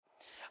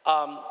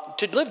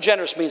To live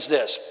generous means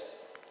this.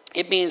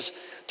 It means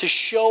to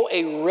show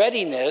a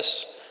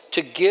readiness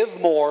to give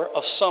more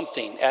of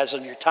something, as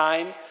of your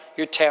time,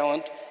 your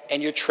talent,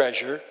 and your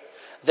treasure,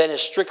 than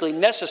is strictly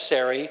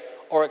necessary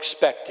or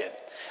expected.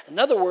 In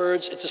other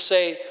words, it's to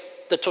say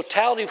the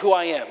totality of who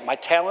I am, my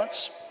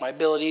talents, my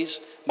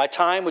abilities, my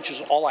time, which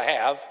is all I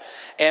have,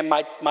 and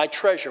my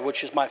treasure,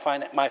 which is my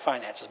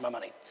finances, my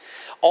money.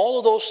 All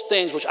of those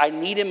things which I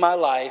need in my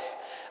life,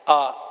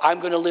 I'm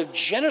going to live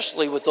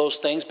generously with those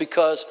things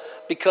because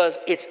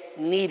it's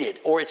needed,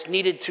 or it's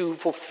needed to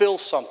fulfill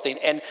something,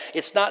 and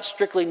it's not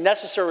strictly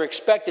necessary or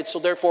expected. So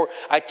therefore,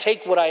 I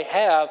take what I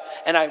have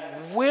and I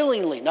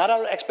willingly, not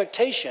out of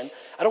expectation,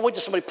 I don't wait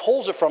till somebody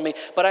pulls it from me,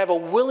 but I have a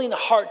willing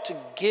heart to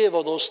give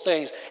of those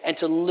things and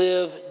to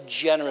live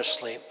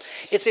generously.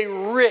 It's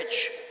a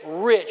rich,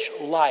 rich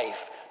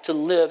life to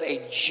live a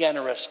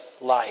generous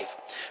life.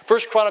 1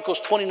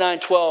 Chronicles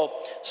 29:12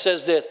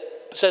 says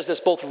this,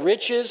 both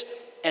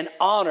riches and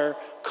honor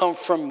come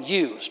from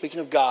you.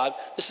 Speaking of God,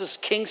 this is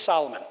King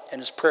Solomon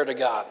and his prayer to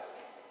God.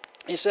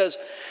 He says,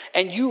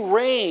 and you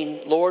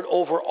reign, Lord,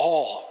 over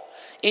all.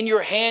 In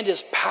your hand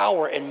is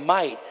power and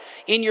might.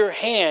 In your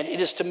hand it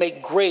is to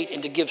make great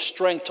and to give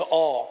strength to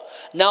all.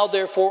 Now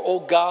therefore, O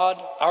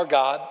God, our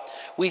God,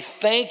 we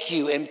thank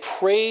you and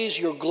praise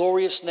your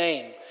glorious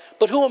name.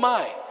 But who am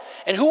I?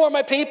 And who are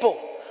my people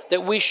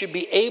that we should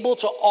be able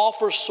to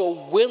offer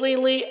so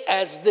willingly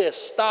as this?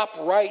 Stop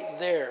right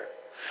there.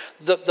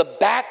 The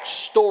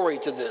backstory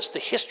to this, the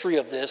history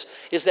of this,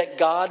 is that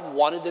God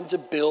wanted them to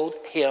build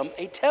him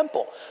a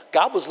temple.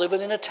 God was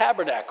living in a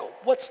tabernacle.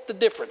 What's the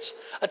difference?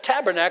 A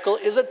tabernacle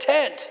is a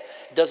tent.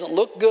 It doesn't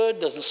look good,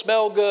 doesn't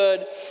smell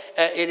good.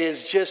 It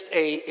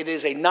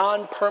is a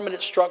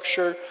non-permanent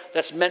structure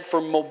that's meant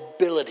for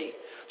mobility.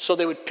 So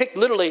they would pick,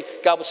 literally,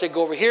 God would say,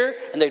 go over here,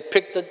 and they'd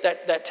pick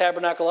that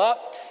tabernacle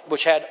up,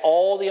 which had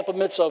all the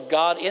implements of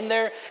God in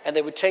there, and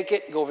they would take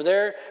it, go over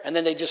there, and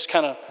then they just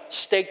kind of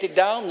staked it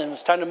down, and then it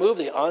was time to move.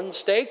 They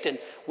unstaked and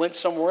went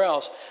somewhere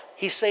else.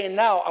 He's saying,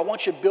 now, I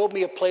want you to build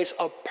me a place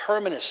of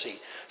permanency,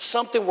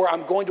 something where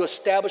I'm going to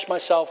establish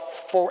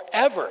myself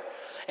forever.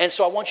 And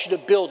so I want you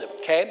to build it,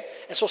 okay?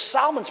 And so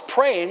Solomon's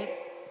praying,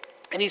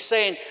 and he's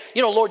saying,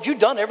 Lord, you've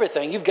done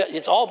everything.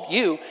 It's all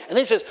you. And then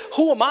he says,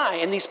 who am I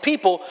and these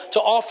people to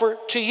offer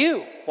to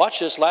you? Watch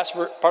this last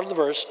part of the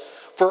verse.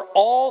 For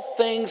all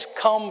things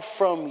come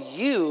from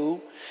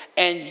you,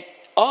 and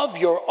of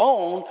your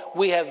own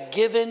we have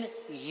given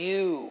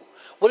you.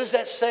 What does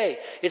that say?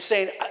 It's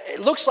saying,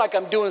 it looks like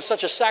I'm doing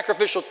such a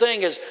sacrificial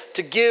thing as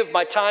to give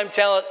my time,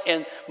 talent,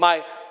 and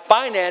my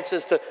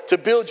finances to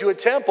build you a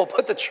temple.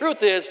 But the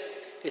truth is,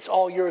 it's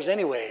all yours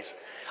anyways.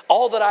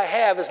 All that I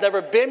have has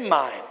never been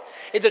mine.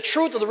 The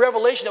truth of the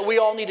revelation that we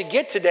all need to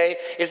get today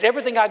is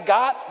everything I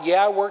got,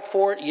 I worked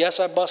for it. Yes,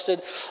 I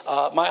busted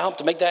my hump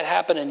to make that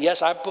happen. And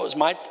yes, I put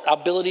my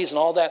abilities and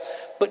all that.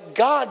 But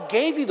God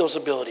gave you those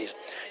abilities.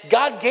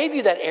 God gave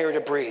you that air to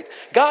breathe.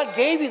 God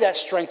gave you that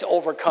strength to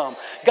overcome.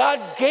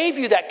 God gave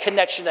you that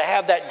connection to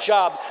have that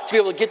job, to be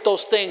able to get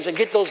those things and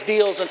get those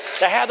deals and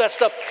to have that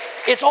stuff.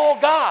 It's all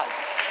God.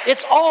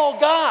 It's all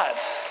God.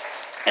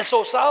 And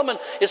so Solomon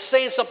is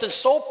saying something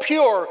so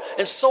pure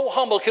and so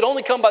humble, it could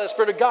only come by the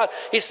Spirit of God.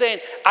 He's saying,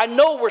 I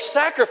know we're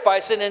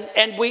sacrificing,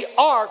 and we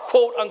are,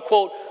 quote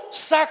unquote,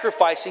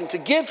 sacrificing to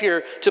give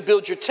here to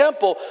build your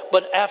temple.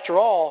 But after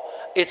all,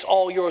 it's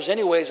all yours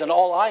anyways. And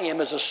all I am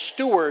is a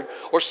steward,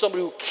 or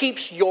somebody who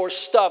keeps your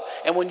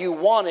stuff. And when you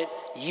want it,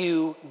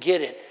 you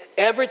get it.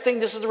 Everything,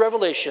 this is the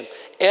revelation,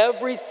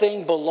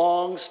 everything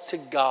belongs to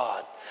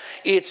God.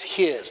 It's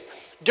his.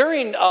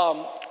 During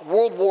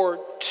World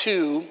War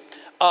II,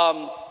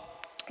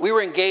 we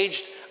were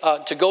engaged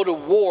to go to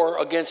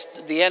war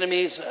against the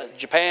enemies,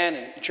 Japan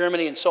and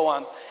Germany and so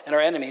on, and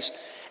our enemies.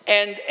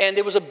 And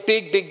it was a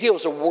big, big deal. It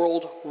was a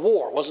world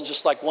war. It wasn't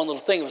just like one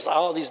little thing. It was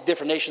all these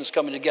different nations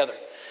coming together.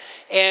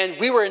 And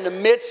we were in the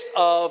midst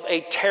of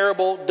a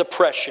terrible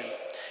depression.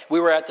 We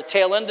were at the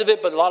tail end of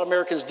it, but a lot of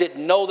Americans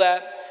didn't know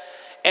that.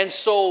 And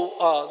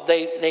so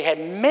they had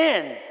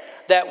men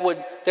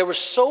they were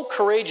so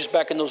courageous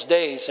back in those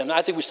days, and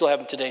I think we still have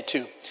them today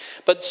too,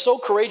 but so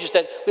courageous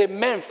that we had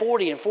men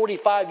 40 and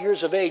 45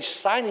 years of age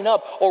signing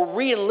up or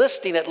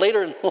re-enlisting it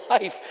later in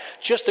life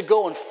just to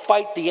go and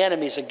fight the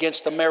enemies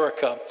against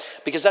America,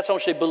 because that's how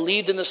much they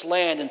believed in this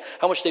land and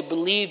how much they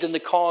believed in the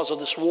cause of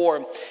this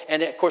war.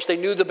 And of course they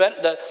knew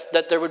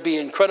that there would be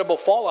incredible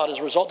fallout as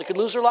a result. They could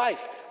lose their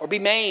life or be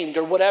maimed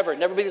or whatever,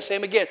 never be the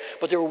same again,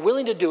 but they were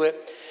willing to do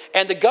it.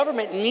 And the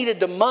government needed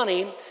the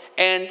money,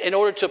 and in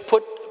order to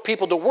put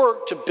people to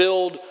work to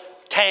build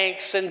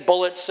tanks and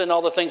bullets and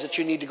all the things that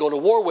you need to go to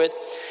war with.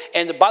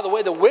 And by the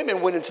way, the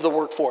women went into the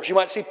workforce. You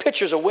might see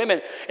pictures of women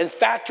in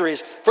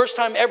factories. First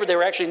time ever they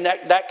were actually in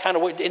that kind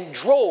of way, in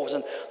droves,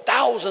 and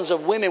thousands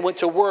of women went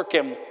to work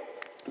and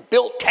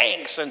built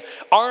tanks and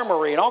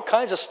armory and all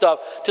kinds of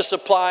stuff to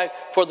supply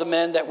for the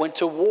men that went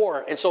to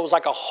war. And so it was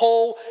like a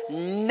whole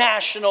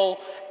national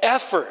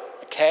effort.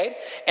 Okay,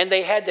 and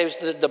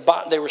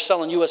they were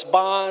selling U.S.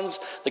 bonds.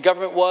 The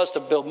government was to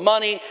build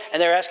money, and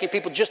they're asking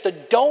people just to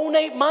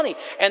donate money,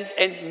 and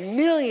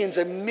millions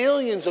and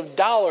millions of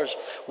dollars,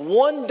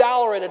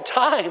 $1 at a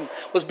time,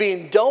 was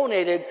being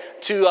donated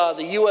to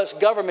the U.S.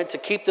 government to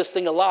keep this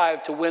thing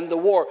alive to win the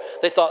war.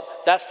 They thought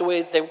that's the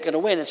way they were going to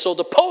win, and so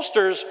the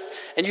posters,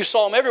 and you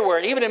saw them everywhere,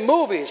 and even in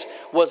movies,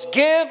 was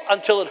 "Give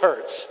until it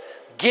hurts,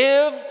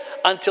 give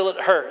until it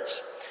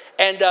hurts."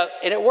 And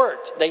it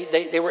worked.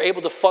 They were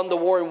able to fund the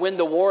war and win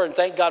the war, and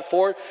thank God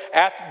for it.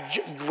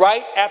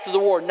 Right after the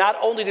war, not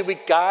only did we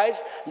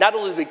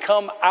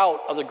come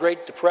out of the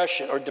Great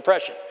Depression,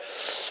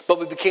 but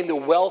we became the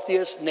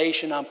wealthiest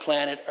nation on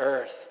planet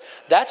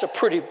Earth. That's a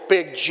pretty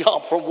big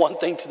jump from one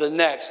thing to the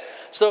next.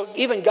 So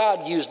even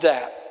God used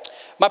that.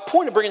 My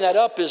point of bringing that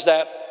up is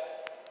that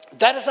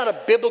is not a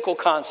biblical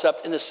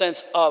concept in the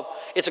sense of,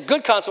 it's a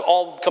good concept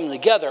all coming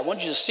together. I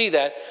want you to see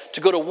that,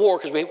 to go to war,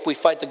 because we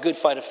fight the good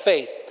fight of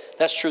faith.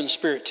 That's true in the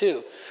spirit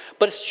too.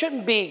 But it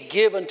shouldn't be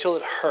give until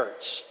it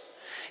hurts.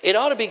 It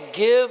ought to be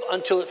give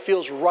until it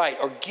feels right,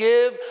 or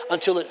give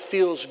until it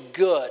feels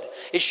good.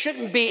 It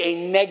shouldn't be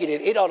a negative.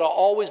 It ought to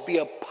always be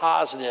a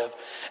positive.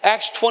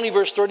 Acts 20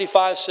 verse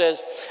 35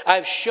 says, "I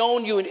have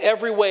shown you in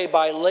every way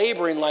by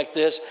laboring like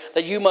this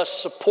that you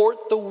must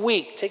support the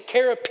weak, take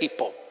care of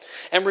people.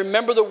 And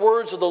remember the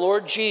words of the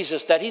Lord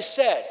Jesus that he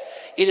said,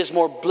 it is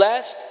more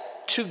blessed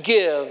to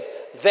give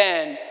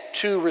than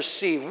to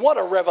receive." What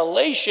a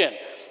revelation.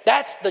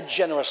 That's the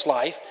generous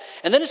life.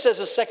 And then it says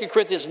in 2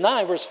 Corinthians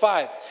 9, verse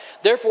 5,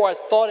 "Therefore I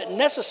thought it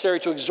necessary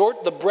to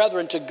exhort the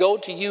brethren to go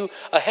to you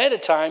ahead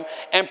of time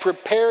and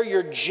prepare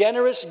your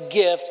generous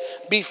gift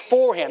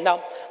beforehand."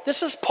 Now,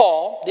 this is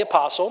Paul, the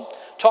apostle,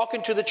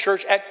 talking to the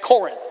church at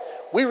Corinth.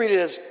 We read it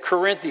as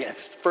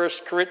Corinthians,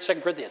 2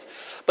 Corinthians.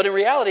 But in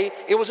reality,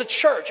 it was a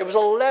church. It was a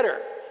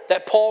letter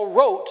that Paul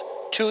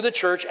wrote to the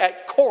church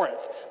at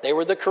Corinth. They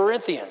were the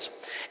Corinthians.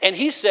 And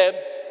he said,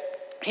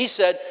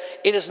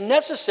 it is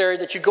necessary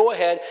that you go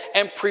ahead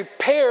and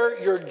prepare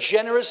your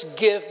generous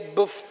gift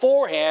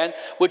beforehand,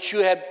 which you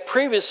had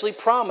previously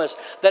promised,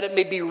 that it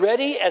may be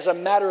ready as a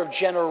matter of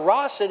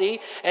generosity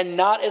and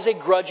not as a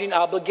grudging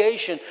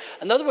obligation.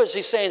 In other words,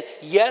 he's saying,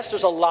 yes,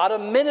 there's a lot of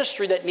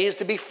ministry that needs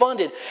to be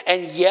funded.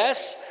 And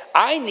yes,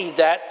 I need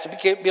that to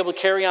be able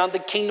to carry on the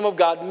kingdom of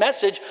God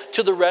message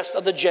to the rest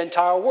of the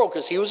Gentile world,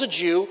 because he was a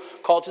Jew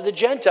called to the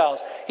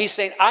Gentiles. He's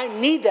saying, I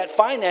need that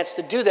finance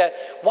to do that.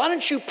 Why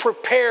don't you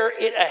prepare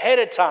it ahead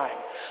of time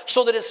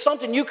so that it's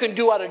something you can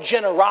do out of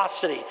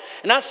generosity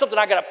and not something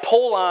I got to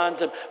pull on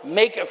to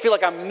feel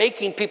like I'm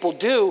making people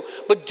do,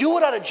 but do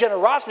it out of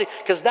generosity,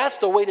 because that's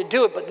the way to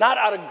do it, but not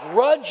out of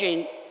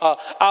grudging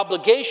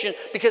obligation,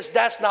 because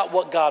that's not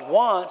what God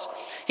wants.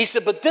 He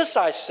said, but this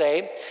I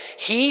say,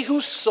 he who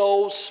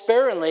sows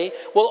sparingly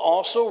will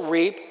also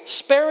reap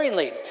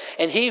sparingly,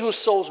 and he who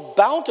sows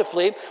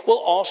bountifully will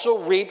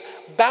also reap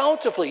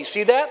bountifully. You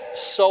see that?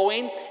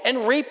 Sowing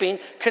and reaping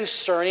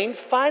concerning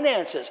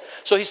finances.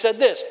 So he said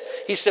this.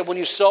 He said, when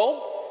you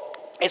sow,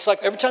 it's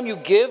like every time you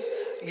give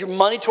your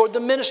money toward the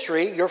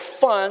ministry, your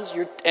funds,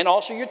 and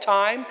also your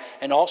time,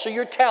 and also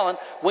your talent,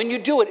 when you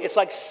do it, it's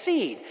like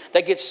seed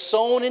that gets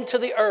sown into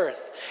the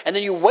earth. And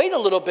then you wait a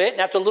little bit,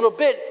 and after a little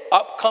bit,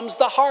 up comes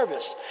the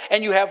harvest.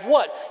 And you have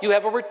what? You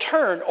have a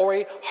return or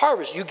a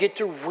harvest. You get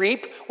to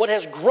reap what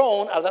has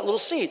grown out of that little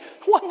seed.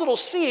 One little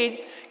seed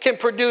can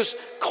produce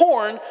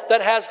corn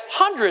that has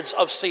hundreds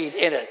of seed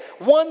in it.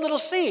 One little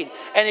seed.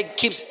 And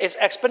it's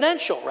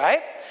exponential,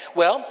 right?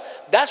 Well,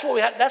 that's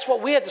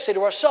what we have to say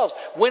to ourselves.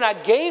 When I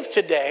gave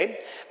today,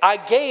 I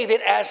gave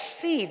it as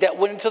seed that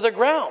went into the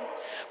ground.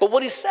 But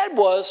what he said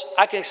was,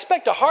 I can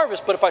expect a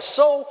harvest, but if I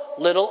sow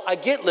little, I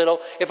get little.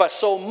 If I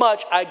sow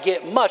much, I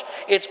get much.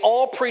 It's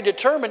all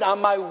predetermined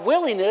on my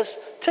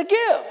willingness to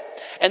give.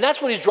 And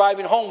that's what he's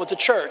driving home with the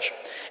church.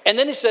 And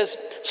then he says,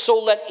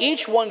 so let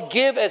each one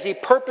give as he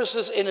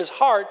purposes in his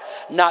heart,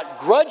 not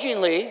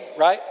grudgingly,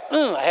 right?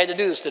 I had to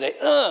do this today.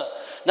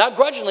 Not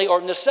grudgingly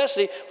or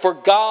necessity, for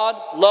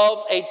God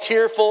loves a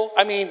cheerful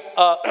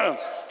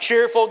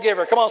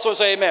giver. Come on, someone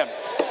say amen.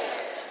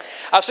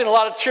 I've seen a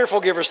lot of tearful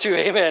givers too,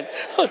 amen.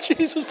 Oh,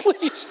 Jesus,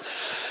 please.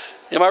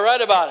 Am I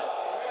right about it?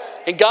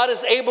 And God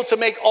is able to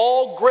make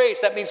all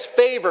grace, that means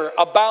favor,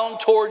 abound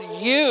toward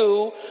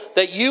you,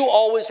 that you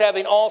always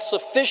having all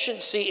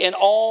sufficiency in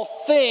all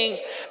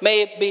things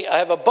may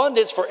have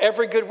abundance for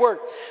every good work.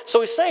 So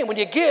he's saying, when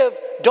you give,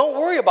 don't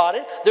worry about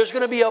it. There's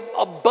going to be an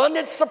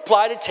abundant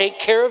supply to take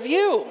care of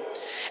you.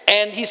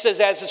 And he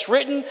says, as it's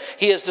written,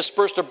 he has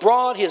dispersed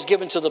abroad, he has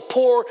given to the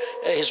poor,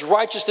 his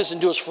righteousness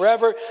endures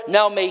forever.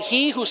 Now may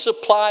he who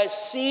supplies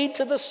seed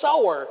to the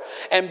sower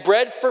and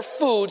bread for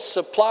food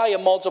supply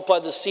and multiply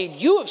the seed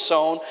you have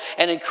sown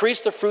and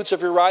increase the fruits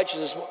of your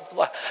righteousness.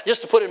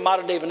 Just to put it in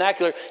modern day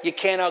vernacular, you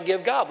can't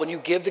outgive God. When you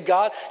give to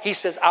God, he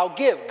says, I'll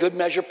give. Good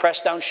measure,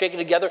 pressed down, shaken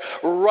together,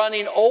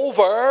 running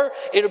over.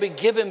 It'll be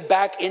given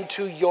back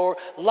into your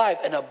life.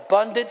 An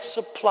abundant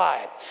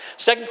supply.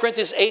 2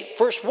 Corinthians 8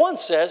 verse 1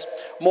 says,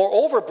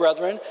 Moreover,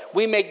 brethren,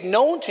 we make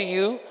known to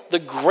you the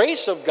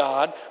grace of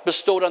God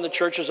bestowed on the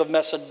churches of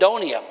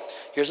Macedonia.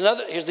 Here's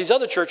these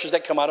other churches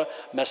that come out of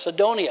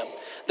Macedonia.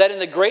 That in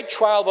the great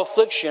trial of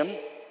affliction,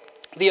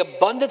 the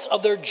abundance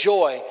of their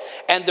joy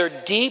and their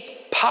deep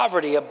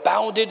poverty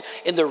abounded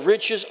in the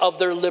riches of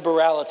their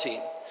liberality.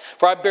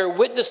 For I bear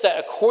witness that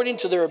according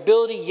to their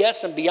ability,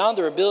 yes, and beyond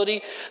their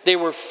ability, they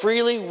were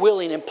freely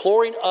willing,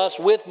 imploring us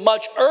with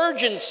much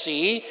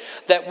urgency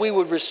that we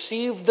would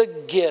receive the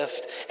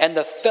gift and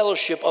the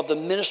fellowship of the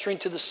ministering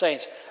to the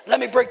saints. Let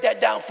me break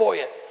that down for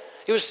you.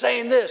 He was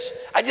saying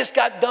this: I just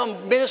got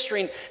done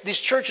ministering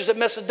these churches at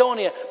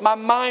Macedonia. My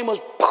mind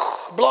was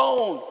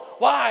blown.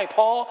 Why,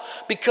 Paul?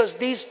 Because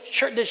these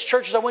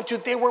churches I went to,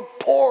 they were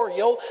poor,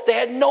 They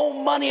had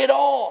no money at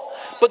all.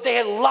 But they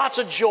had lots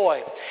of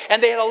joy.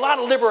 And they had a lot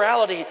of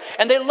liberality.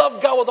 And they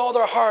loved God with all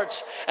their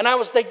hearts. And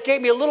they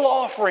gave me a little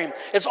offering.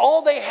 It's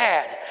all they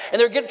had. And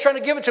they're trying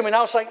to give it to me. And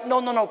I was like,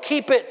 no,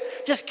 keep it.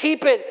 Just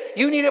keep it.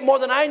 You need it more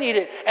than I need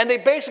it. And they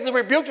basically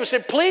rebuked me and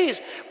said, please,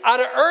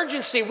 out of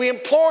urgency, we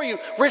implore you,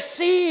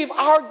 receive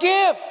our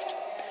gift.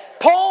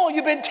 Paul,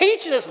 you've been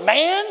teaching us,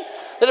 man,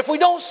 that if we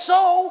don't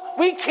sow,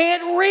 we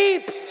can't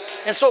reap.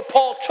 And so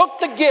Paul took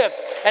the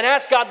gift and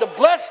asked God to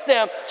bless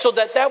them so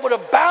that would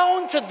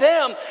abound to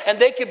them and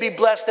they could be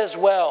blessed as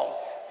well.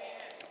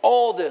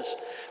 All this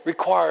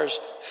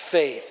requires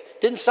faith.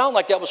 Didn't sound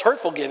like that was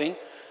hurtful giving.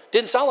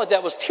 Didn't sound like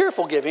that was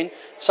tearful giving. It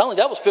sounded like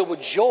that was filled with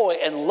joy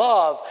and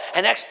love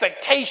and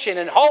expectation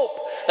and hope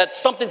that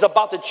something's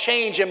about to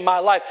change in my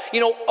life.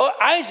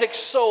 Isaac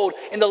sowed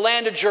in the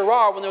land of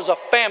Gerar when there was a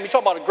famine. You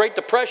talk about a Great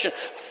Depression,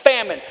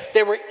 famine.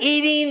 They were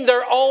eating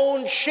their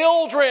own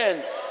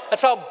children.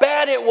 That's how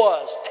bad it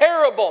was.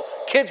 Terrible.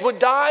 Kids would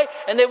die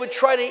and they would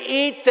try to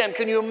eat them.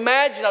 Can you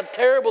imagine how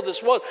terrible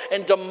this was?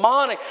 And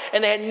demonic.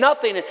 And they had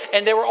nothing.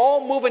 And they were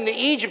all moving to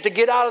Egypt to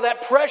get out of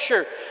that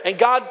pressure.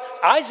 And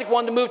Isaac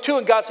wanted to move too.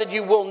 And God said,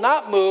 you will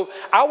not move.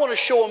 I want to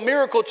show a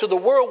miracle to the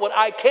world what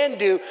I can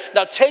do.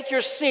 Now take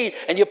your seed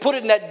and you put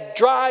it in that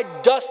dry,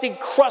 dusty,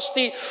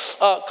 crusty,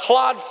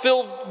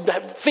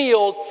 clod-filled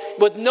field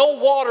with no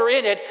water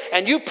in it.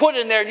 And you put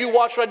it in there and you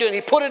watch what I do. And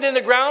he put it in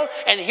the ground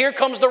and here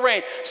comes the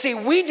rain. See,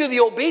 we do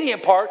the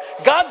obedient part.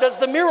 God does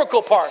the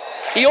miracle part.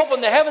 He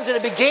opened the heavens and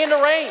it began to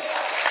rain.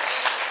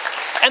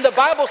 And the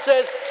Bible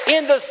says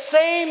in the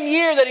same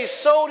year that he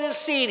sowed his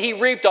seed, he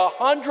reaped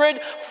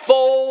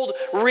 100-fold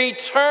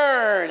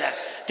return.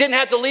 Didn't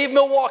have to leave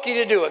Milwaukee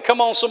to do it. Come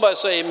on, somebody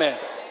say amen.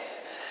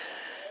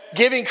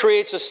 Giving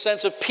creates a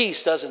sense of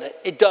peace, doesn't it?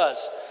 It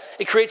does.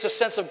 It creates a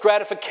sense of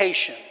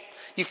gratification.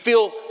 You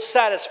feel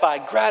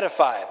satisfied,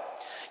 gratified.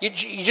 You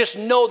just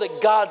know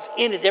that God's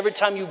in it every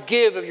time you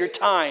give of your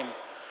time.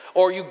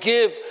 Or you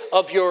give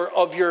of your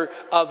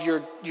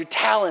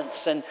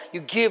talents, and you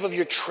give of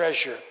your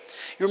treasure.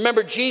 You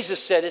remember Jesus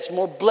said it's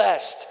more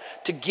blessed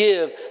to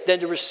give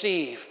than to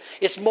receive.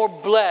 It's more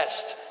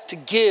blessed to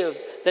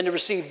give than to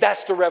receive.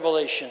 That's the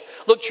revelation.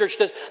 Look, church,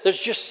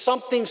 there's just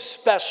something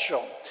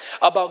special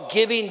about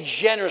giving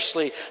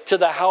generously to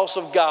the house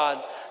of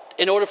God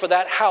in order for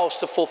that house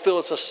to fulfill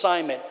its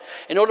assignment.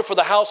 In order for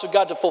the house of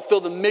God to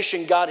fulfill the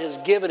mission God has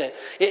given it.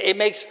 It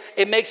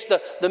makes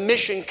the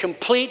mission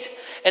complete,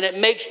 and it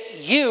makes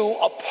you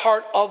a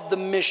part of the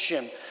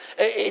mission.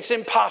 It's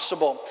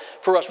impossible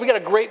for us. We got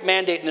a great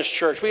mandate in this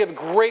church. We have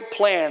great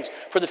plans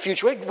for the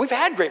future. We've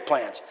had great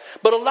plans,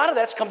 but a lot of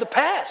that's come to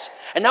pass.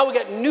 And now we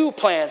got new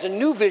plans and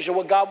new vision,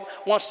 what God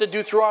wants to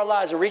do through our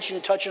lives and reaching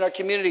and touching our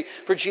community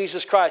for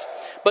Jesus Christ.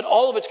 But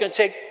all of it's going to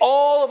take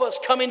all of us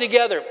coming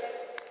together,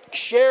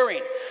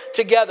 sharing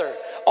together,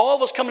 all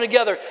of us coming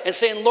together and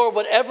saying, Lord,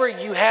 whatever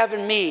you have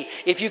in me,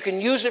 if you can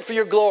use it for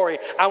your glory,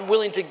 I'm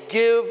willing to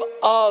give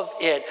of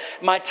it.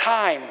 My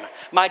time,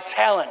 my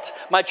talent,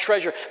 my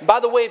treasure.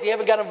 By the way, if you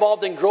haven't got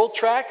involved in Growth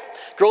Track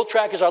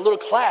is our little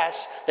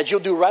class that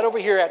you'll do right over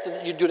here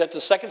after you do it at the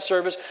second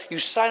service. You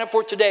sign up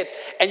for it today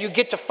and you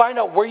get to find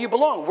out where you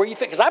belong, where you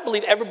fit. Because I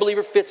believe every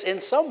believer fits in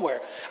somewhere.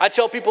 I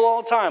tell people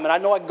all the time, and I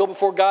know I can go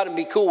before God and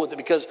be cool with it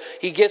because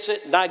he gets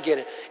it and I get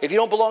it. If you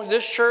don't belong to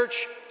this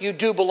church, you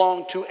do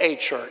belong to a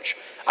church.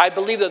 I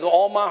believe that with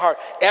all my heart.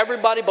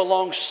 Everybody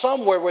belongs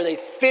somewhere where they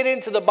fit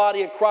into the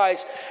body of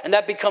Christ, and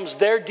that becomes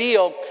their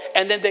deal,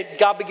 and then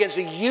God begins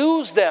to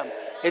use them.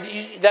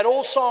 That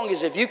old song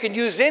is, if you can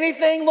use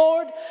anything,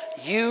 Lord,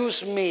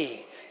 use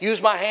me.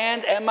 Use my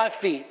hand and my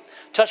feet.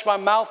 Touch my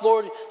mouth,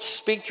 Lord,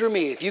 speak through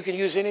me. If you can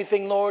use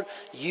anything, Lord,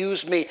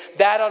 use me.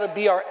 That ought to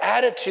be our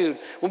attitude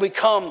when we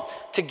come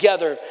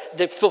together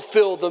to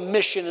fulfill the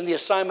mission and the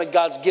assignment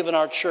God's given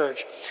our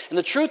church. And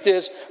the truth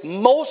is,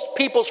 most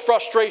people's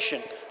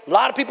frustration, a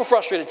lot of people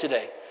frustrated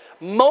today.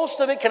 Most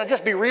of it, can I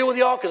just be real with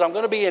y'all? Because I'm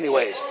going to be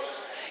anyways.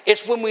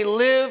 It's when we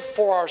live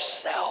for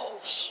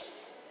ourselves.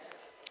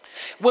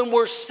 When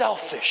we're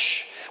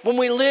selfish. When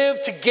we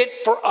live to get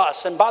for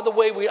us. And by the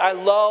way, I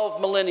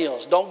love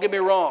millennials. Don't get me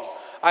wrong.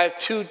 I have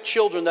 2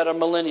 children that are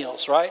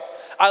millennials, right?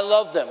 I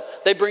love them.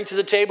 They bring to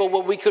the table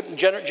what we couldn't,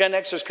 Gen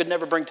Xers could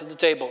never bring to the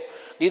table.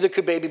 Neither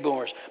could baby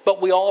boomers.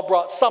 But we all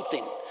brought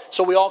something.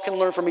 So we all can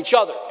learn from each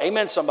other.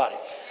 Amen, somebody.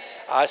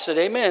 I said,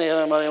 amen.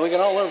 We can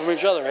all learn from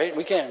each other, right?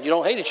 We can. You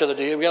don't hate each other,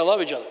 do you? We got to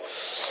love each other.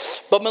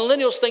 But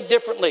millennials think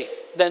differently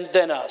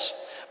than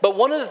us. But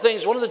one of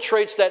the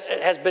traits that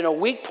has been a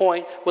weak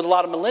point with a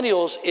lot of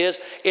millennials is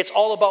it's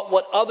all about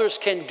what others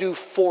can do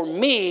for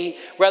me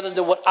rather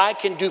than what I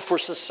can do for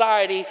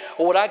society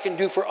or what I can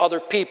do for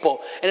other people.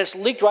 And it's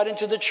leaked right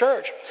into the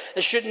church.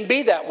 It shouldn't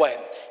be that way.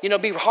 You know,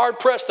 be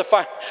hard-pressed to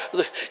find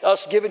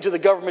us giving to the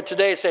government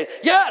today saying,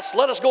 yes,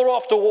 let us go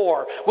off to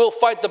war. We'll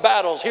fight the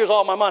battles. Here's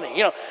all my money.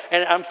 You know,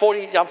 and I'm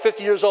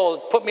 50 years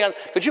old. Put me on.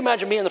 Could you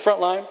imagine me in the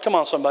front line? Come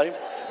on, somebody.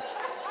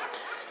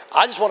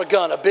 I just want a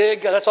gun, a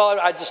big gun. That's all.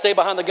 I just stay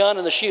behind the gun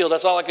and the shield.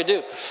 That's all I could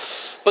do.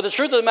 But the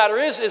truth of the matter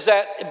is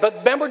that, but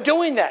remember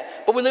doing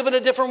that. But we live in a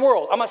different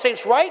world. I'm not saying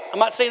it's right. I'm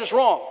not saying it's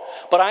wrong.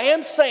 But I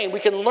am saying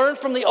we can learn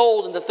from the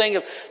old and the thing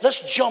of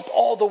let's jump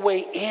all the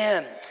way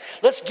in.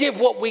 Let's give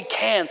what we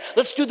can.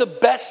 Let's do the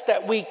best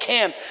that we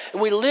can.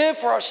 And we live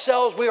for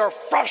ourselves. We are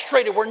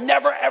frustrated. We're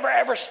never, ever,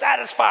 ever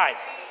satisfied.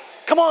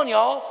 Come on,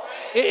 y'all.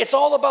 It's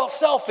all about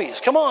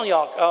selfies. Come on,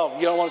 y'all. Oh,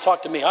 you don't want to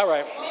talk to me. All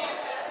right.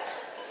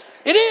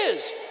 It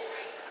is.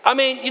 I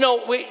mean, you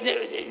know,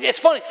 it's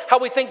funny how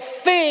we think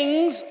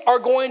things are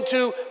going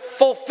to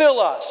fulfill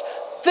us.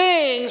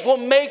 Things will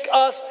make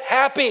us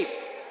happy.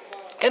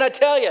 And I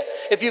tell you,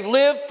 if you've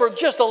lived for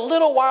just a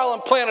little while on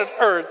planet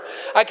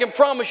Earth, I can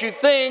promise you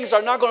things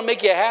are not going to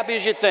make you happy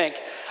as you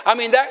think. I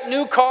mean, that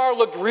new car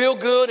looked real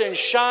good and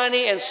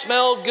shiny and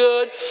smelled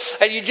good,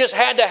 and you just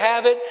had to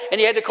have it, and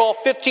you had to call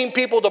 15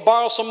 people to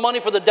borrow some money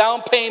for the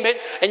down payment,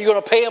 and you're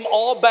going to pay them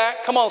all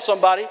back. Come on,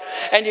 somebody.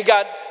 And you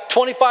got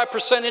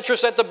 25%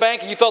 interest at the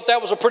bank, and you felt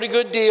that was a pretty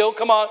good deal.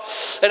 Come on.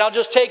 And I'll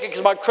just take it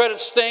because my credit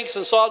stinks,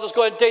 and so I'll just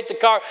go ahead and take the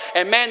car.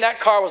 And man, that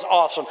car was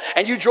awesome.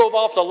 And you drove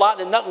off the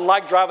lot, and nothing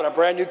like driving a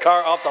brand new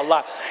car off the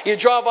lot. You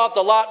drove off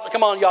the lot.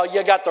 Come on, y'all.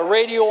 You got the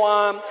radio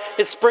on.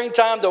 It's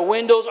springtime. The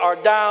windows are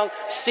down.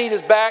 Seat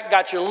is back.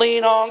 Got your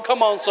lean on.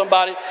 Come on,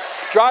 somebody.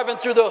 Driving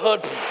through the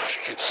hood.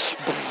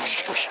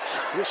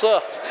 What's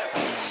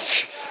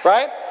up?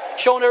 Right?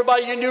 Showing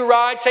everybody your new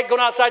ride.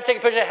 Going outside, take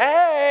a picture.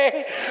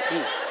 Hey.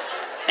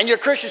 And you're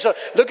Christian, so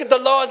look at the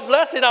Lord's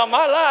blessing on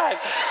my life.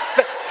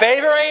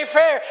 Favor ain't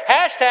fair.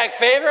 Hashtag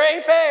favor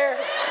ain't fair.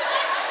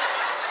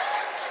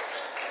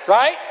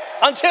 Right?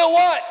 Until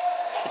what?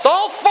 It's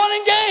all fun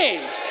and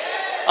games.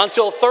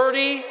 Until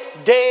 30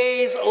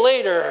 days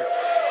later,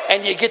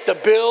 and you get the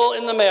bill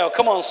in the mail.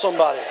 Come on,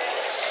 somebody.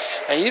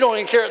 And you don't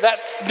even care. That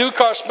new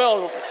car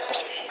smells.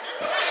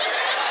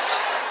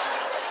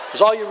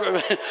 It's all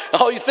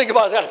you think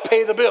about is got to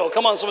pay the bill.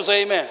 Come on, someone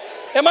say amen.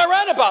 Am I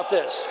right about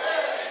this?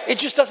 It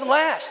just doesn't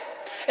last.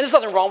 And there's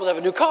nothing wrong with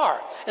having a new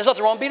car. There's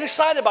nothing wrong with being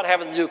excited about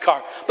having a new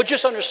car. But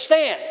just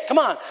understand, come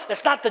on,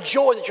 that's not the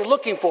joy that you're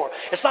looking for.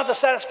 It's not the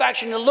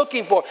satisfaction you're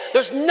looking for.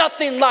 There's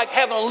nothing like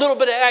having a little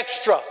bit of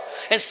extra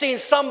and seeing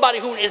somebody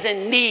who is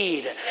in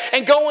need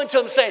and going to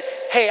them saying,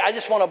 hey, I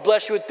just want to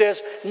bless you with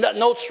this.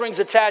 No strings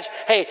attached.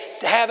 Hey,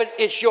 have it,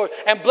 it's yours.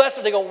 And bless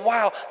them. They go,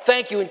 wow,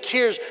 thank you. And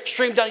tears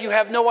stream down. You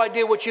have no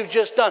idea what you've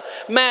just done.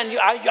 Man,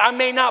 I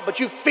may not, but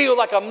you feel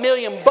like $1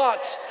 million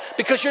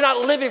because you're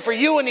not living for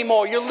you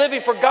anymore. You're living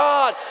for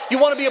God. You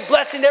want to be a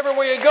blessing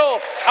everywhere you go.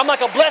 I'm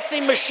like a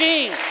blessing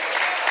machine.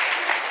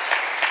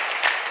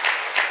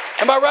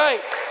 Am I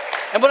right?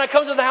 And when I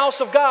come to the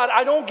house of God,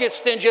 I don't get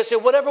stingy. I say,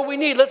 whatever we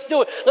need, let's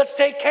do it. Let's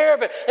take care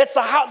of it. It's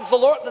the house,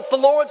 it's the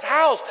Lord's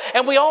house.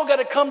 And we all got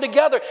to come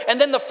together.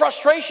 And then the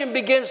frustration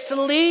begins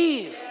to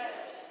leave.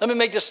 Let me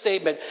make this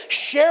statement.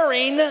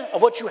 Sharing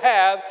of what you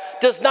have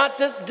does not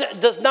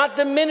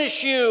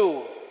diminish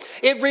you.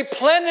 It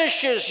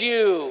replenishes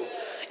you.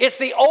 It's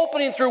the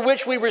opening through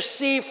which we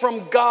receive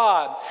from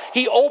God.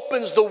 He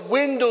opens the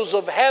windows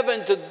of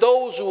heaven to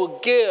those who will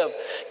give.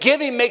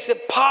 Giving makes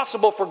it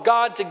possible for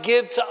God to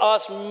give to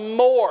us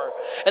more.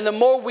 And the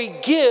more we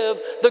give,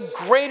 the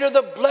greater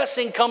the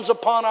blessing comes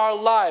upon our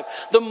life.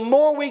 The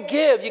more we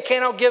give, you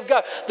can't outgive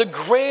God, the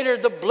greater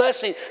the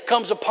blessing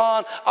comes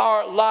upon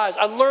our lives.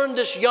 I learned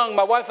this young.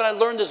 My wife and I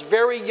learned this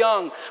very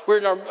young. We were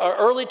in our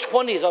early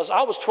 20s.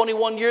 I was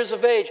 21 years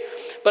of age.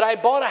 But I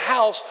bought a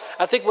house,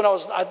 I think when I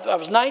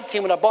was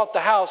 19 when I bought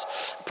the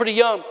house, pretty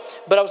young,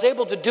 but I was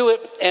able to do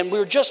it, and we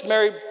were just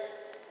married.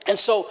 And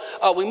so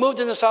we moved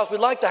in this house. We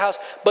liked the house,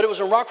 but it was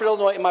in Rockford,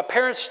 Illinois, and my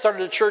parents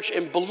started a church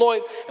in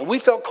Beloit, and we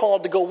felt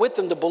called to go with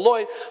them to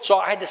Beloit, so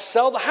I had to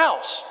sell the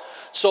house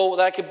so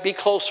that I could be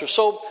closer.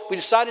 So we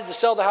decided to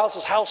sell the house.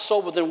 This house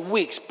sold within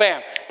weeks.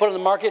 Bam, put it on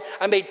the market.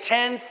 I made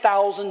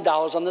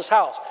 $10,000 on this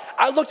house.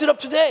 I looked it up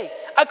today.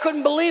 I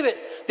couldn't believe it.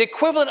 The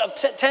equivalent of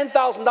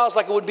 $10,000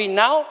 like it would be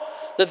now,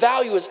 the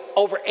value is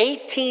over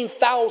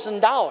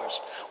 $18,000.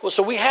 Well,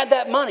 so we had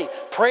that money.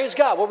 Praise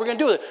God. What we're going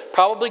to do with it?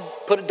 Probably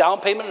put a down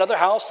payment in another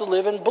house to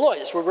live in Beloit.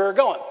 That's where we were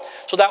going.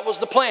 So that was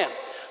the plan.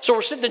 So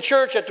we're sitting in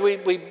church after we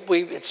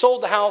had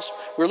sold the house.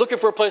 We were looking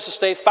for a place to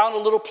stay, found a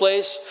little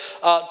place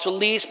to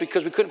lease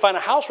because we couldn't find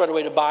a house right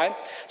away to buy.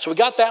 So we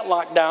got that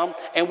locked down,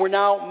 and we're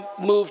now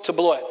moved to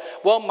Beloit.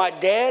 Well, my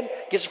dad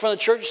gets in front of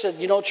the church and said,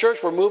 you know, church,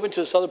 we're moving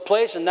to this other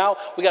place, and now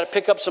we got to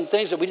pick up some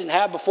things that we didn't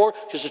have before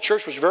because the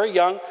church was very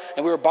young,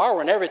 and we were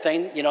borrowing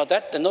everything, you know,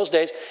 in those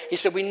days. He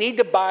said, we need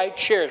to buy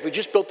chairs. We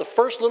just built the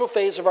first little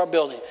phase of our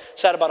building.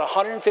 Sat about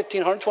 115,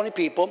 120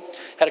 people,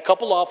 had a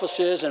couple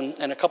offices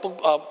and a couple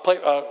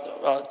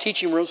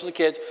teaching rooms for the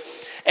kids.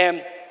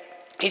 And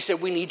he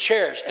said, we need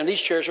chairs, and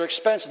these chairs are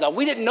expensive. Now,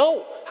 we didn't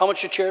know how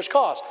much the chairs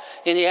cost.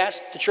 And he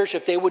asked the church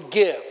if they would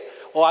give.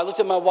 Well, I looked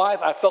at my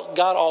wife. I felt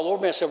God all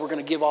over me. I said, we're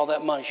going to give all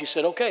that money. She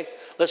said, okay,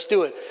 let's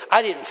do it.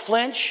 I didn't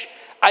flinch.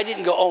 I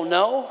didn't go, oh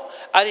no.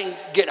 I didn't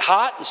get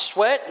hot and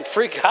sweat and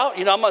freak out.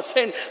 You know, I'm not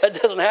saying that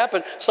doesn't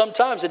happen.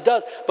 Sometimes it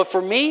does. But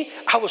for me,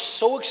 I was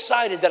so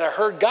excited that I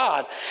heard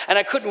God, and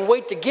I couldn't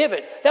wait to give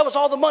it. That was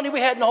all the money we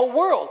had in the whole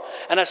world.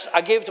 And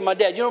I gave it to my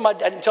dad. You know, I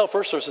didn't tell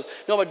first services.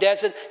 You know what my dad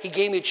said? He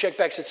gave me a check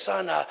back. Said,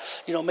 son,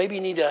 you know, maybe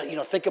you need to, you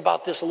know, think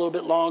about this a little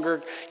bit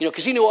longer. You know,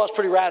 because he knew I was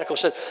pretty radical.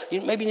 Said,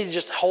 maybe you need to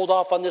just hold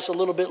off on this a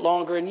little bit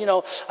longer. And, you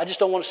know, I just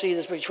don't want to see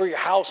this for your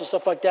house and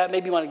stuff like that.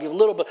 Maybe you want to give a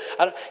little bit.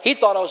 He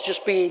thought I was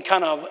just being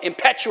kind of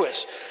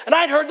impetuous. And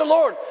I'd heard the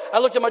Lord. I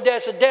looked at my dad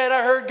and said, Dad,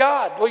 I heard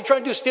God. What are you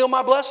trying to do, steal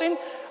my blessing?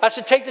 I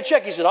said, take the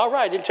check. He said, all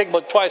right. It didn't take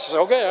about twice. I said,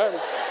 okay, all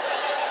right.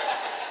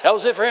 That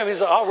was it for him. He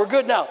said, oh, we're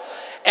good now.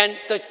 And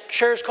the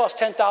chairs cost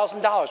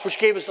 $10,000, which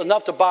gave us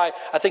enough to buy,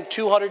 I think,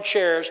 200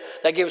 chairs.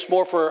 That gave us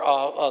more for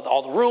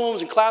all the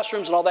rooms and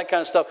classrooms and all that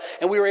kind of stuff.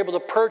 And we were able to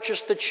purchase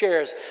the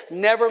chairs.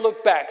 Never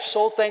looked back.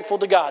 So thankful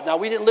to God. Now,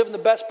 we didn't live in the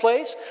best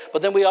place,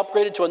 but then we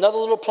upgraded to another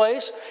little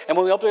place. And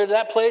when we upgraded to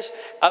that place,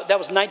 that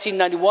was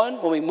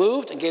 1991 when we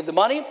moved and gave the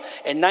money.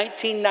 In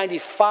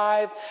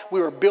 1995, we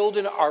were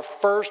building our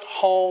first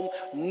home.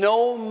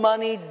 No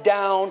money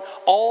down.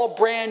 All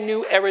brand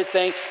new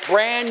everything.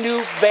 Brand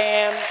new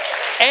van.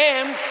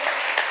 And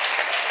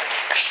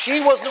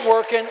she wasn't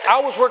working. I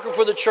was working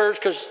for the church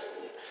because,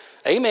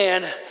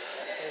 amen,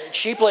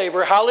 cheap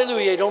labor,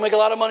 hallelujah, you don't make a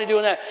lot of money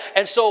doing that.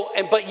 And so,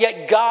 but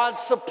yet God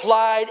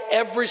supplied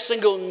every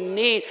single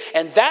need.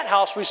 And that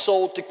house we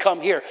sold to come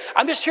here.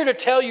 I'm just here to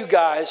tell you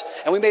guys,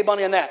 and we made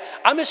money on that.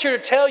 I'm just here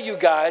to tell you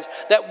guys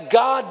that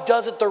God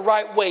does it the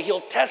right way. He'll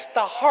test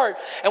the heart.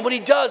 And when he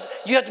does,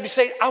 you have to be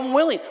saying, I'm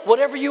willing,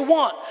 whatever you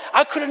want.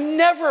 I could have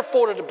never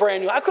afforded a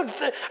brand new. I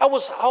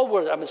was, how old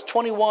was I? I was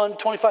 21,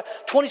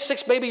 25,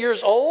 26 maybe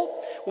years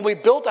old when we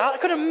built the house. I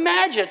could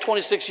imagine at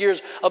 26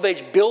 years of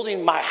age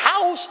building my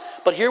house.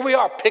 But here we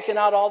are picking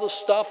out all the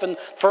stuff and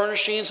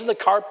furnishings and the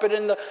carpet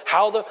and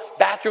how the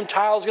bathroom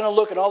tile is going to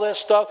look and all that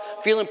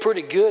stuff. Feeling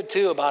pretty good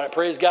too about it,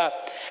 praise God.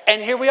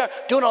 And here we are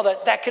doing all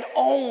that. That can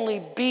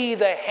only be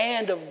the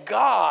hand of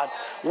God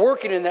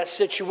working in that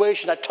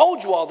situation. I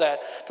told you all that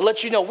to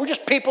let you know we're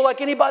just people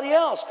like anybody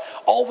else.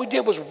 All we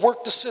did was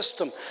work the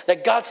system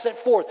that God set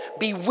forth.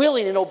 Be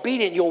willing and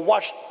obedient. You'll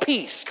watch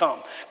peace come.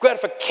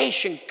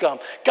 Gratification come.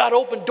 God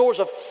opened doors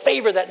of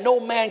favor that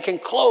no man can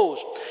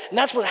close. And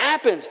that's what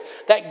happens.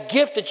 That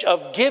gift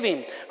of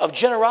giving, of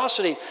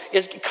generosity,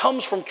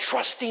 comes from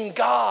trusting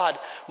God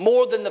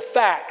more than the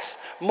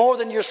facts, more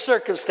than your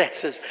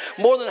circumstances,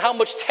 more than how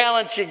much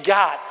talent you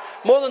got,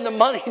 more than the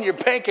money in your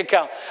bank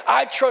account.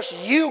 I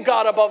trust you,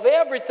 God, above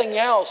everything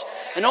else.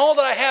 And all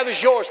that I have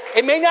is yours.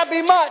 It may not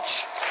be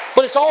much,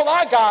 but it's all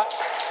I got.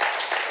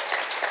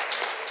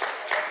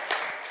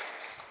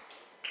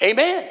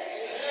 Amen.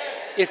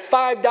 If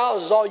 $5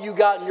 is all you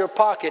got in your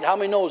pocket, how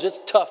many knows it's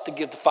tough to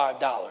give the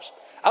 $5?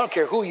 I don't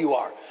care who you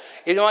are.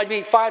 It might be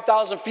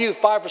 5,000 for you,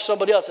 5 for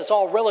somebody else. It's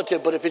all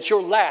relative, but if it's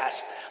your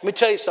last, let me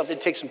tell you something.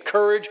 It takes some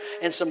courage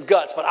and some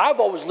guts. But I've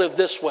always lived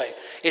this way.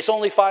 It's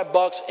only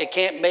 $5. It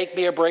can't make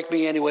me or break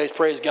me anyways,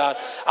 praise God.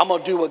 I'm going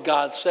to do what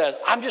God says.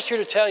 I'm just here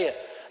to tell you,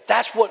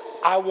 that's what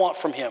I want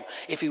from him.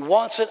 If he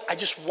wants it, I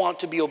just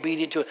want to be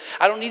obedient to it.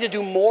 I don't need to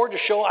do more to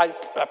show I've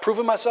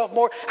proven myself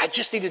more. I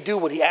just need to do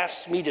what he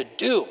asks me to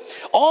do.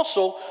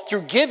 Also,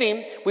 through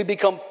giving, we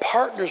become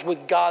partners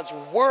with God's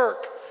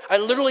work. I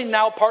literally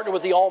now partner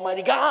with the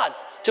Almighty God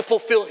to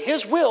fulfill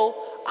his will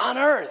on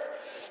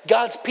earth.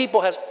 God's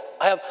people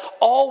have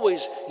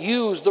always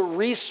used the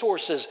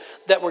resources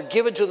that were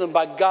given to them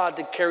by God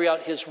to carry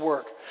out his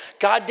work.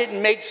 God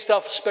didn't make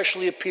stuff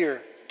specially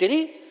appear, did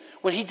he?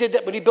 When he did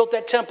that, when he built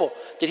that temple,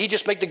 did he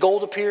just make the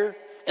gold appear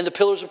and the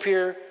pillars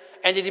appear?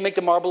 And did he make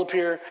the marble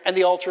appear and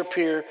the altar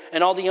appear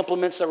and all the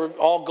implements that were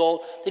all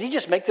gold? Did he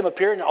just make them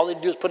appear and all they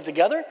do is put it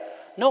together?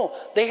 No,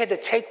 they had to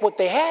take what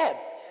they had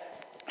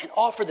and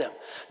offer them.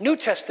 New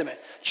Testament,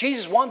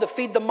 Jesus wanted to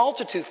feed the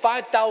multitude,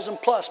 5,000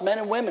 plus men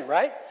and women,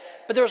 right?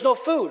 But there was no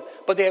food.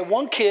 But they had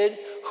one kid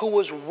who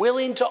was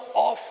willing to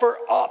offer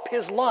up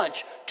his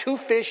lunch, 2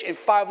 fish and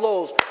 5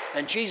 loaves.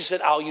 And Jesus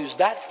said, I'll use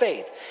that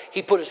faith.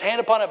 He put his hand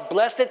upon it,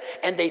 blessed it,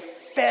 and they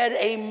fed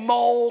a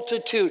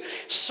multitude.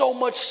 So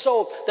much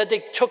so that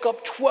they took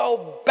up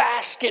 12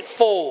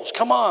 basketfuls,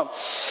 come on,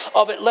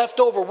 of it left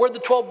over. Where'd the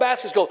 12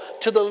 baskets go?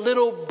 To the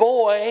little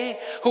boy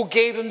who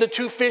gave him the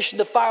 2 fish and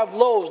the 5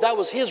 loaves. That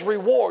was his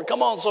reward.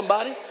 Come on,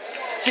 somebody.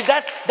 See,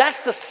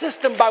 that's the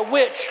system by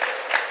which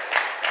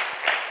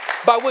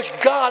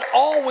God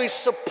always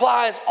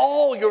supplies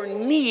all your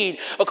need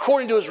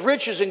according to his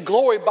riches and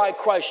glory by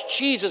Christ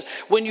Jesus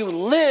when you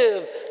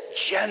live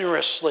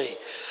generously.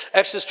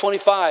 Exodus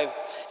 25,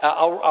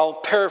 I'll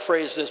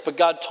paraphrase this, but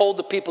God told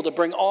the people to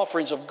bring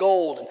offerings of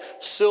gold and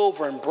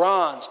silver and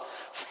bronze,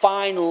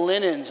 fine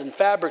linens and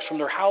fabrics from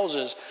their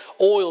houses,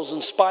 oils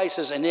and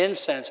spices and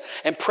incense,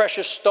 and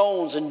precious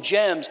stones and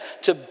gems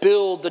to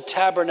build the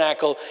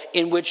tabernacle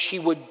in which he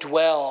would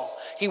dwell.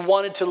 He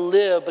wanted to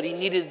live, but he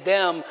needed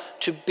them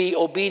to be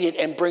obedient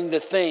and bring the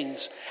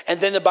things. And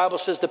then the Bible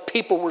says the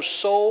people were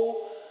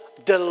so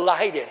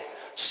delighted,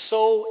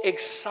 so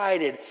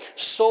excited,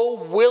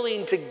 so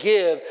willing to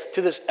give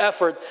to this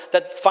effort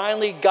that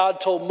finally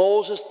God told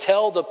Moses,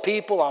 tell the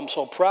people, I'm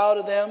so proud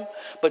of them,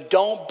 but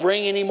don't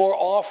bring any more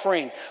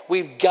offering.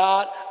 We've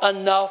got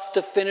enough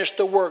to finish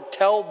the work.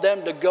 Tell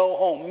them to go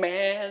home.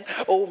 Man,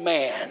 oh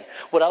man,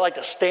 would I like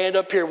to stand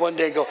up here one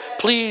day and go,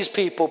 please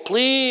people,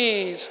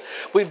 please,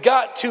 we've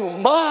got too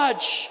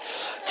much.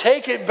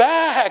 Take it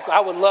back.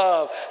 I would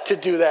love to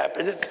do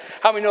that.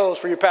 How many knows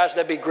for your pastor,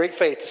 that'd be great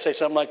faith to say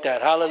something like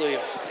that.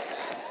 Hallelujah.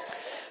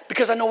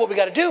 Because I know what we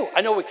got to do.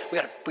 I know we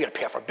got to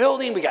pay off our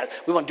building. We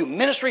want to do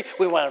ministry.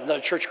 We want to have another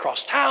church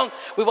across town.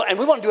 We want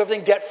to do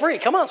everything debt free.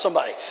 Come on,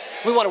 somebody.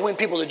 We want to win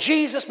people to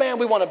Jesus, man.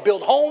 We want to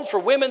build homes for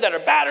women that are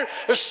battered.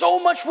 There's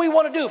so much we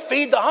want to do.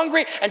 Feed the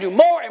hungry and do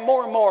more and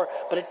more and more.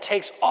 But it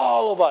takes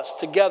all of us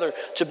together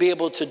to be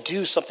able to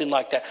do something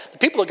like that. The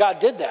people of God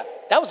did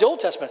that. That was the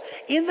Old Testament.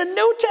 In the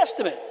New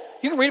Testament,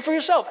 you can read it for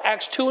yourself.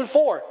 Acts 2 and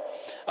 4.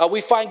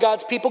 We find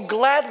God's people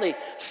gladly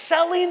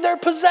selling their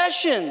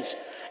possessions,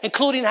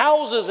 including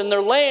houses and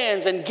their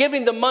lands, and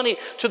giving the money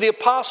to the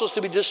apostles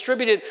to be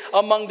distributed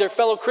among their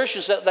fellow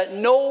Christians so that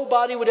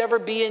nobody would ever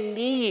be in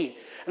need.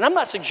 And I'm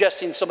not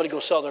suggesting somebody go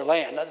sell their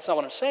land. That's not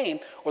what I'm saying,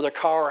 or their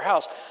car or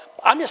house.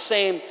 I'm just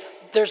saying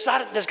there's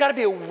got to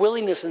be a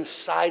willingness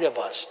inside of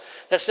us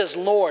that says,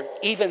 Lord,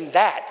 even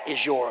that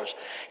is yours.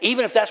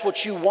 Even if that's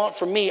what you want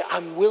from me,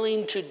 I'm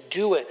willing to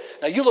do it.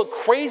 Now, you look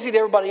crazy to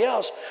everybody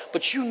else,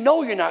 but you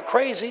know you're not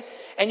crazy.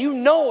 And you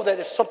know that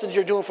it's something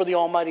you're doing for the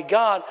Almighty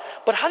God.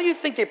 But how do you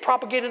think they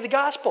propagated the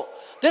gospel?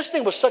 This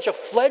thing was such a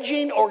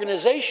fledgling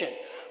organization,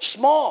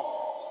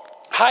 small,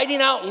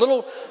 hiding out in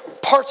little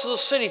parts of the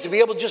city to be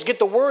able to just get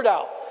the word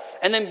out.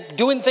 And then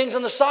doing things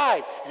on the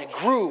side. And it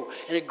grew,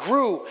 and it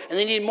grew. And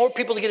they needed more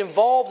people to get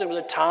involved in with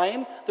their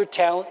time, their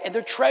talent, and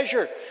their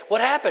treasure.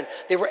 What happened?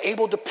 They were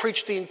able to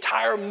preach the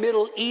entire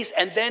Middle East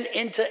and then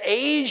into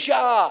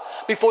Asia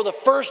before the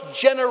first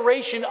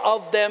generation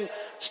of them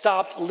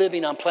stopped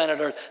living on planet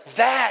Earth.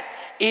 That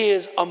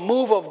is a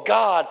move of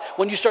God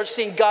when you start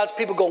seeing God's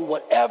people going,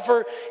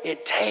 whatever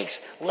it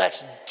takes,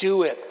 let's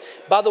do it.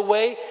 By the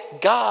way,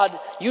 God,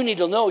 you need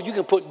to know you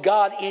can put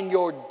God in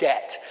your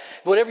debt.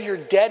 Whatever your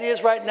debt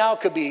is right now,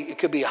 it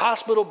could be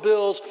hospital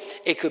bills,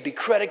 it could be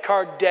credit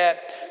card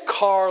debt,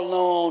 car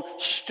loan,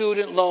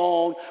 student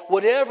loan,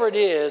 whatever it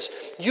is,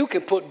 you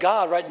can put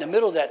God right in the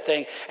middle of that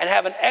thing and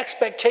have an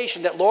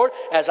expectation that, Lord,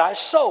 as I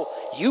sow,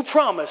 you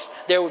promise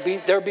there would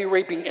be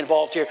reaping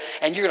involved here,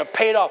 and you're going to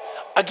pay it off.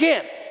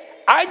 Again,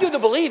 I do the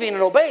believing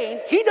and obeying.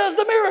 He does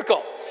the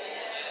miracle.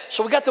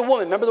 So we got the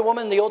woman. Remember the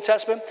woman in the Old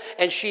Testament?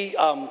 And she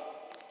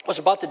was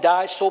about to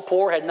die, so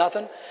poor, had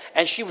nothing,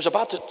 and she was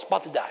about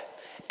to die.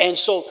 And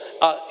so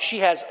she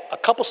has a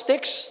couple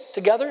sticks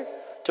together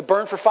to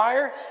burn for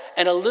fire,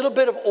 and a little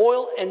bit of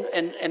oil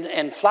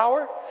and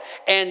flour,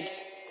 and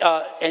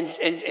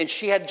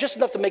she had just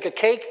enough to make a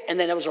cake, and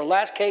then that was her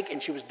last cake, and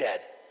she was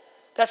dead.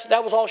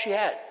 That was all she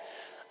had.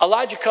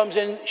 Elijah comes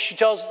in. She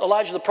tells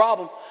Elijah the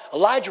problem.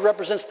 Elijah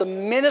represents the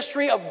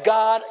ministry of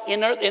God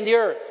in the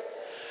earth.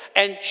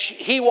 And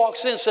he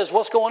walks in and says,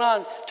 what's going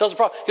on? Tells the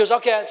problem. He goes,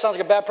 okay, it sounds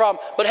like a bad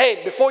problem. But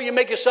hey, before you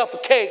make yourself a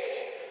cake,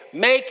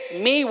 make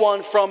me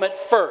one from it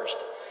first.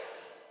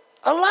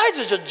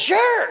 Elijah's a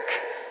jerk.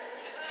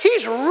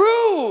 He's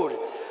rude.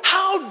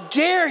 How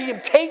dare you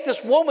take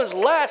this woman's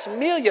last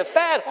meal, you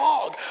fat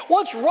hog?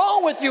 What's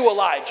wrong with you,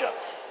 Elijah?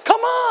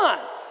 Come on.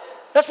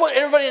 That's what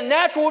everybody in the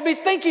natural would be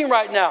thinking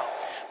right now.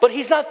 But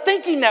he's not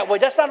thinking that way.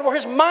 That's not where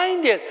his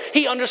mind is.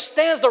 He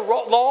understands the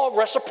law of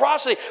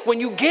reciprocity. When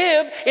you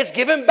give, it's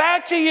given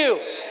back to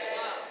you.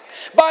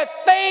 By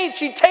faith,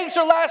 she takes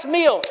her last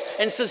meal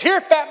and says,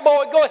 here, fat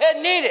boy, go ahead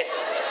and eat it.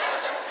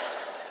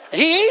 And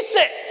he eats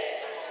it.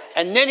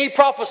 And then he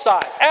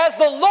prophesies, as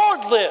the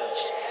Lord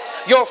lives,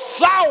 your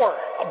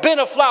bin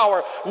of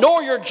flour,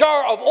 nor your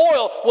jar of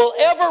oil will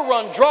ever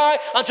run dry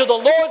until the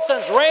Lord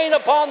sends rain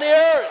upon the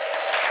earth.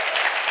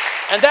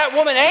 And that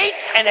woman ate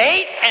and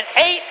ate and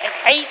ate and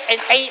ate and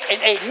ate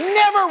and ate.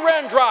 Never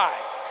ran dry.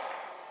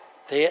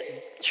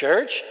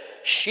 Church,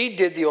 she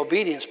did the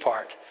obedience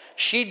part.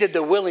 She did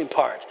the willing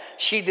part.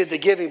 She did the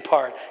giving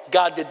part.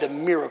 God did the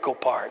miracle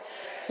part.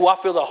 Well, I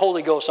feel the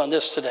Holy Ghost on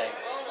this today.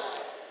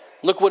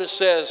 Look what it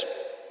says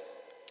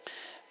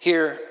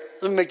here.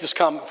 Let me make this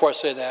comment before I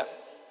say that.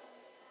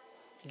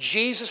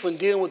 Jesus, when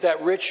dealing with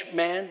that rich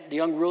man, the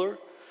young ruler,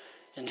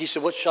 and he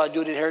said, what shall I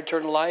do to inherit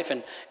eternal life?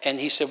 And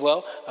he said,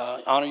 well,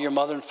 honor your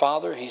mother and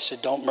father. He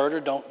said, don't murder,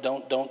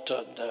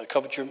 don't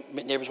covet your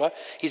neighbor's wife.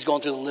 He's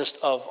going through the list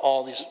of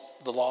all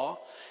the law.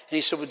 And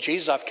he said, well,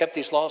 Jesus, I've kept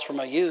these laws from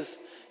my youth.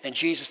 And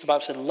Jesus, the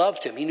Bible said,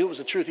 loved him. He knew it was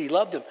the truth. He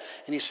loved him.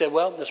 And he said,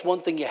 well, there's one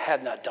thing you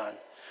have not done.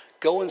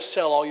 Go and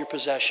sell all your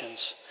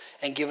possessions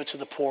and give it to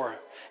the poor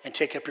and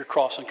take up your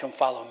cross and come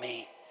follow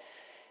me.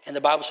 And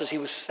the Bible says he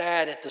was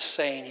sad at the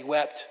saying. He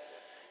wept.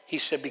 He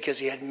said, because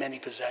he had many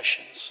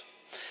possessions.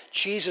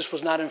 Jesus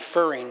was not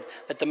inferring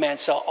that the man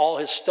sell all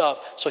his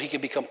stuff so he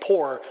could become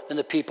poorer than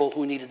the people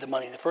who needed the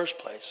money in the first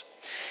place.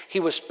 He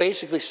was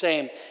basically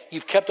saying,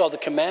 you've kept all the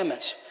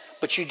commandments,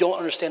 but you don't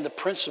understand the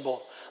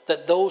principle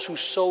that those who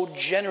sow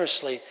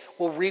generously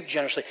will reap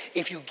generously.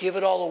 If you give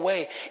it all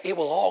away, it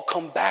will all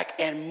come back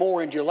and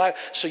more into your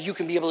life so you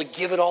can be able to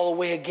give it all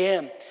away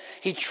again.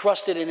 He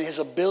trusted in his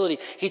ability.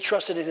 He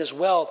trusted in his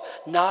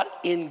wealth, not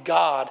in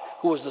God,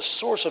 who was the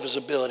source of his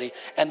ability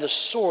and the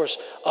source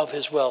of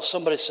his wealth.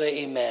 Somebody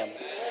say amen. Amen.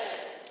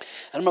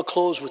 And I'm going to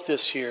close with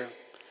this here.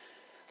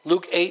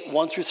 Luke 8,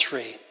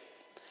 1-3.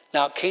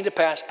 Now it came to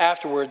pass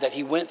afterward that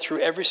he went through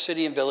every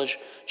city and village,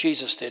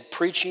 Jesus did,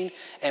 preaching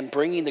and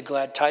bringing the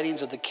glad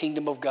tidings of the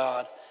kingdom of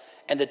God.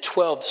 And the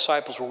 12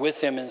 disciples were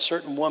with him, and a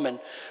certain woman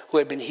who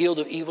had been healed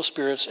of evil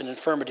spirits and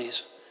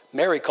infirmities,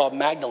 Mary called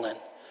Magdalene,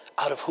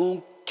 out of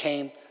whom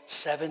came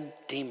 7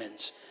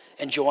 demons,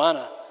 and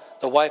Joanna,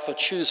 the wife of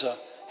Chuza,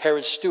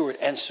 Herod's steward,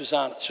 and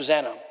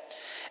Susanna,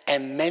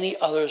 and many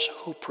others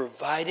who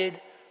provided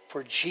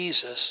for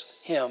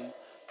Jesus him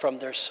from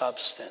their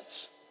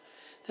substance.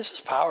 This is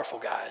powerful,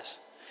 guys.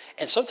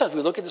 And sometimes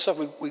we look at this stuff,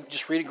 we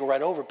just read it and go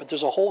right over it, but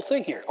there's a whole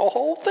thing here, a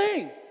whole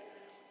thing.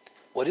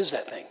 What is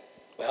that thing?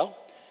 Well,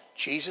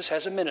 Jesus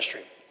has a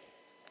ministry.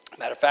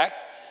 Matter of fact,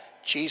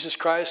 Jesus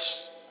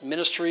Christ's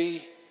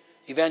ministry,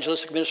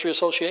 Evangelistic Ministry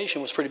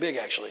Association, was pretty big,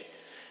 actually,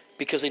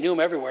 because they knew him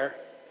everywhere.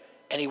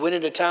 And he went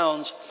into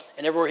towns,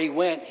 and everywhere he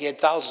went, he had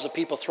thousands of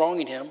people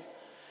thronging him.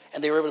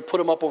 And they were able to put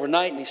him up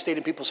overnight, and he stayed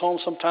in people's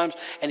homes sometimes,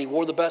 and he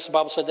wore the best. The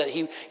Bible said that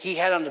he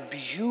had on a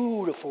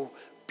beautiful,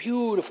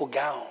 beautiful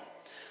gown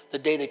the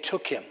day they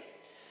took him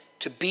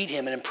to beat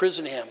him and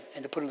imprison him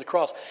and to put him on the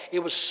cross. It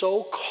was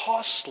so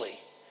costly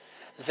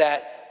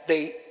that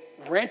they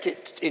rent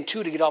it in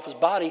two to get off his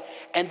body,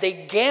 and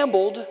they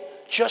gambled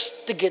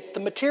just to get the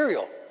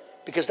material,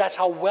 because that's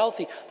how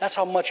wealthy, that's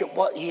how much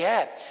he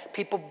had.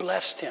 People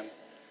blessed him.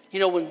 You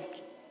know, when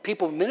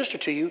people minister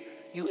to you,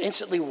 you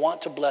instantly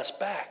want to bless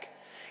back.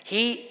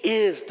 He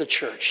is the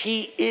church.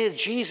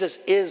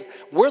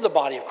 We're the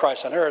body of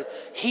Christ on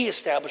earth. He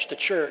established the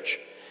church.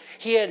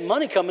 He had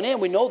money coming in.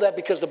 We know that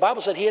because the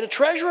Bible said he had a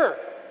treasurer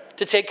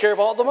to take care of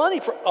all the money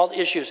for all the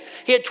issues.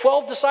 He had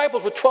 12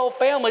 disciples with 12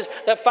 families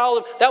that followed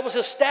him. That was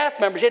his staff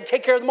members. He had to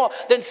take care of them all.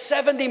 Then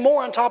 70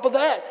 more on top of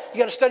that. You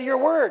got to study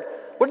your word.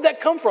 Where did that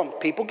come from?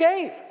 People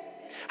gave.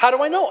 How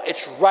do I know?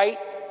 It's right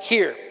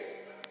here.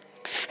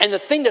 And the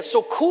thing that's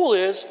so cool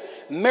is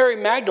Mary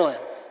Magdalene,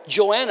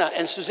 Joanna,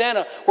 and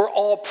Susanna were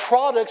all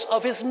products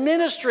of his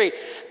ministry.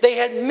 They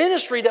had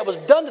ministry that was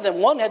done to them.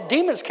 One had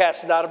demons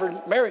casted out of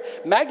her, Mary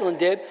Magdalene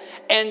did,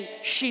 and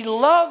she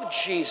loved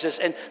Jesus.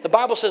 And the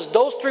Bible says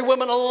those 3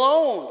 women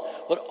alone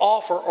would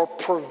offer or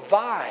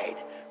provide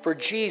for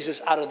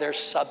Jesus out of their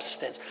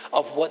substance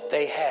of what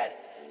they had.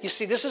 You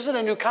see, this isn't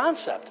a new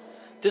concept.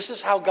 This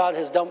is how God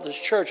has done with his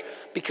church.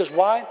 Because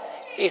why?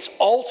 It's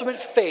ultimate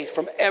faith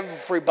from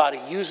everybody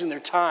using their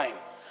time,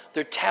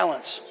 their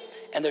talents,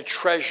 and their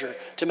treasure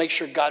to make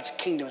sure God's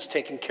kingdom is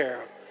taken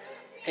care of.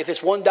 If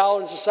it's $1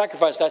 and it's a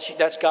sacrifice,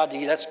 that's God to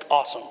you. That's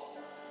awesome.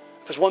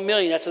 If it's 1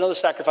 million, that's another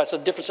sacrifice, a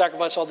different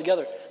sacrifice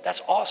altogether.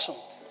 That's awesome.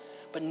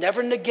 But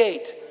never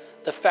negate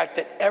the fact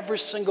that every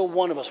single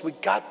one of us, we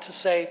got to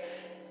say,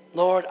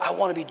 Lord, I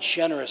want to be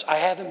generous. I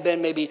haven't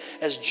been maybe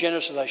as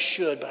generous as I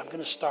should, but I'm going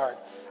to start.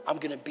 I'm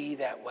going to be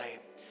that way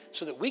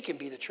so that we can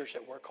be the church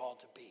that we're called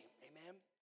to be.